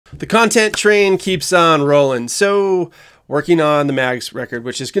The content train keeps on rolling. So working on the M.A.G.S record,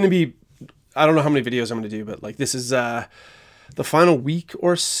 which is going to be, I don't know how many videos I'm going to do, but like this is the final week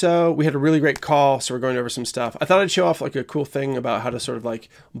or so. We had a really great call, so we're going over some stuff. I thought I'd show off like a cool thing about how to sort of like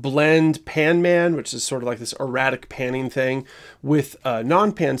blend PANMAN, which is sort of like this erratic panning thing, with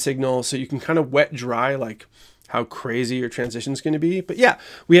non-pan signal, so you can kind of wet dry like how crazy your transition is going to be. But yeah,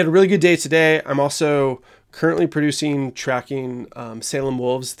 we had a really good day today. I'm also currently tracking Salem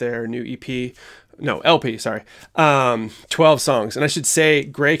Wolves, their new EP. No, LP, sorry. 12 songs. And I should say,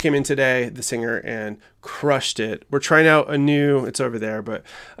 Gray came in today, the singer, and crushed it. We're trying out a new, it's over there, but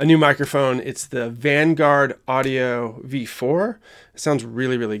a new microphone. It's the Vanguard Aduio V4. It sounds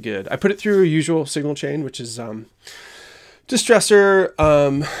really, really good. I put it through a usual signal chain, which is distressor,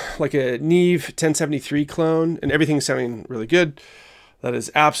 like a Neve 1073 clone, and everything's sounding really good. That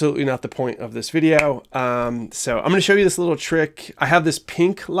is absolutely not the point of this video. So I'm going to show you this little trick. I have this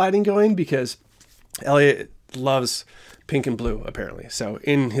pink lighting going because Elliot loves pink and blue, apparently. So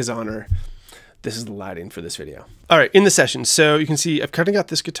in his honor, this is the lighting for this video. All right, in the session. So you can see I've kind of got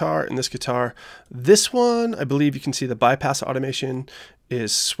this guitar and this guitar. This one, I believe you can see the bypass automation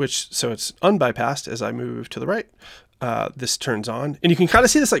is switched. So it's unbypassed as I move to the right. This turns on. And you can kind of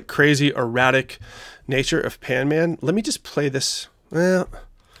see this like crazy erratic nature of PANMAN. Let me just play this. Well,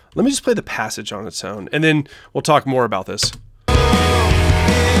 let me just play the passage on its own, and then we'll talk more about this.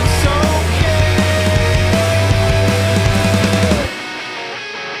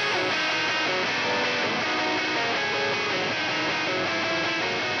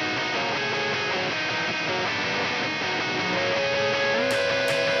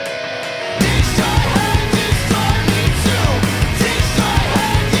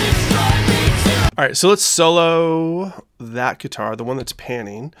 All right, so let's solo that guitar, the one that's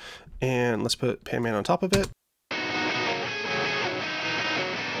panning, and let's put PANMAN on top of it.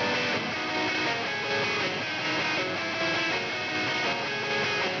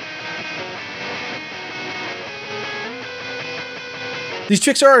 These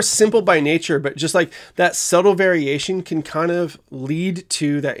tricks are simple by nature, but just like that subtle variation can kind of lead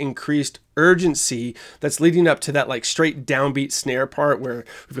to that increased urgency that's leading up to that like straight downbeat snare part where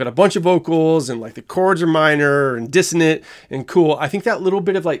we've got a bunch of vocals and like the chords are minor and dissonant and cool. I think that little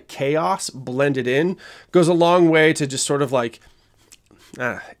bit of like chaos blended in goes a long way to just sort of like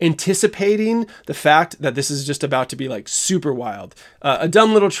anticipating the fact that this is just about to be like super wild. A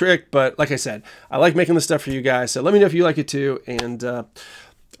dumb little trick, but like I said, I like making this stuff for you guys. So let me know if you like it too, and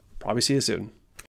probably see you soon.